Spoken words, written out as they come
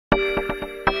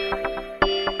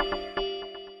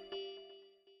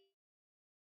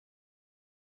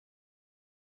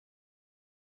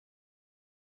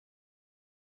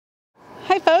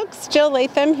folks, Jill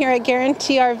Latham here at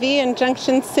Guarantee RV in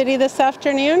Junction City this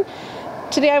afternoon.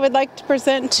 Today I would like to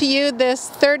present to you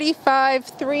this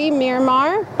 35.3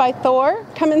 Miramar by Thor.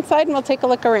 Come inside and we'll take a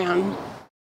look around.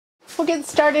 We'll get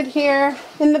started here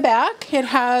in the back. It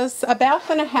has a bath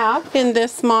and a half in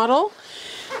this model.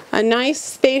 A nice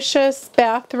spacious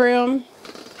bathroom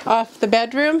off the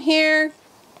bedroom here.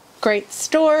 Great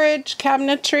storage,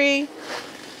 cabinetry.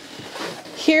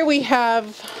 Here we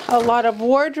have a lot of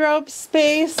wardrobe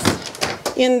space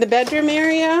in the bedroom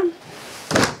area.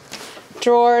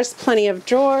 Drawers, plenty of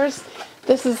drawers.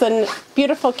 This is a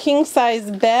beautiful king-size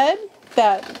bed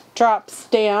that drops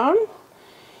down.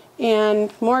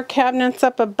 And more cabinets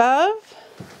up above.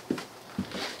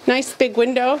 Nice big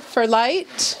window for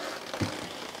light.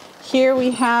 Here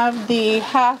we have the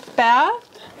half bath.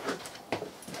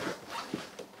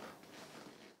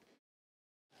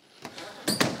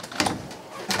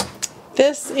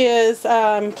 This is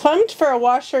plumbed for a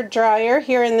washer dryer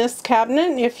here in this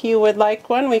cabinet. If you would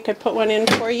like one, we could put one in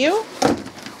for you.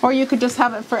 Or you could just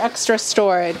have it for extra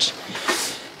storage.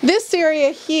 This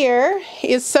area here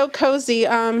is so cozy.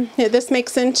 This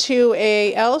makes into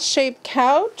a L-shaped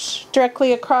couch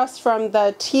directly across from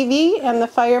the TV and the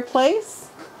fireplace.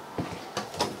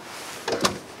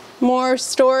 More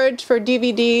storage for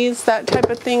DVDs, that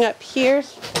type of thing up here,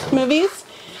 movies.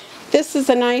 This is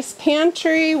a nice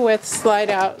pantry with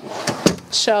slide-out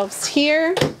shelves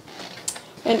here.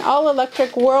 An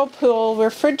all-electric Whirlpool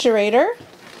refrigerator.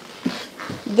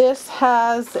 This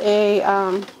has a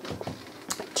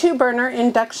 2-burner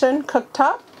induction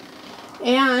cooktop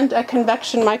and a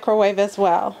convection microwave as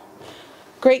well.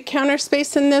 Great counter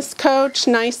space in this coach,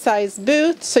 nice size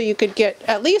booth so you could get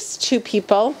at least 2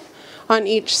 people on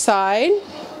each side.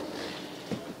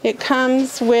 It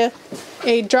comes with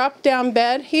a drop-down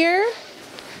bed here.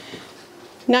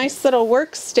 Nice little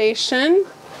workstation.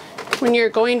 When you're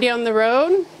going down the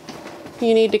road,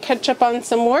 you need to catch up on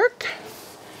some work.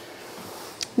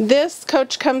 This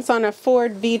coach comes on a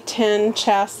Ford V10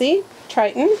 chassis,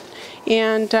 Triton,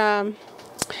 and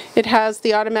it has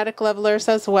the automatic levelers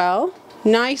as well.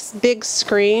 Nice big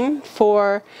screen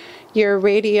for your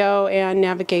radio and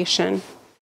navigation.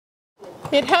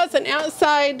 It has an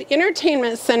outside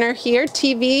entertainment center here,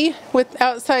 TV with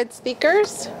outside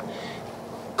speakers.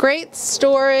 Great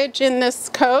storage in this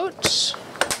coach.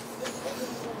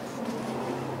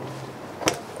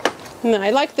 And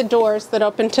I like the doors that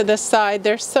open to this side.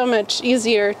 They're so much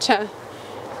easier to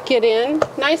get in.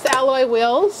 Nice alloy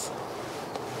wheels.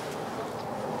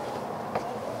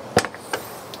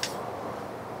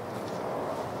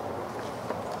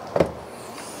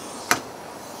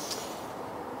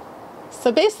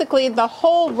 So basically the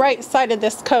whole right side of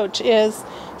this coach is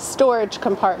storage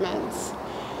compartments.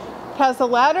 It has a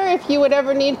ladder if you would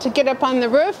ever need to get up on the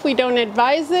roof. We don't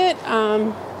advise it,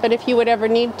 but if you would ever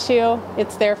need to,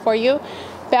 it's there for you.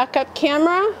 Backup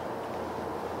camera.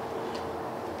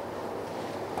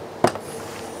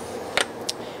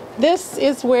 This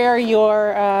is where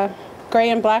your gray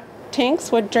and black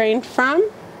tanks would drain from.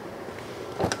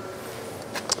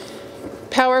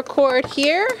 Power cord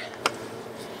here.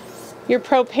 Your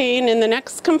propane in the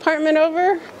next compartment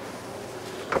over.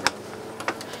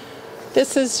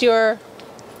 This is your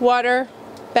water,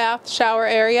 bath, shower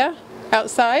area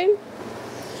outside.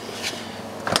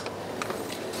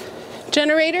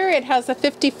 Generator, it has a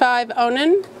 55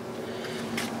 Onan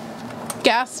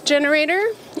gas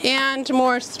generator and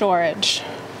more storage.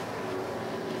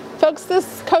 Folks,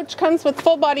 this coach comes with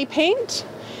full body paint.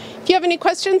 If you have any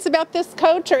questions about this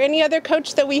coach or any other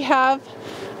coach that we have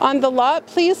on the lot,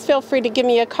 please feel free to give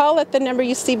me a call at the number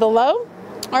you see below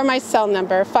or my cell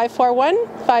number,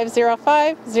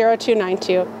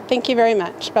 541-505-0292. Thank you very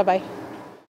much. Bye-bye.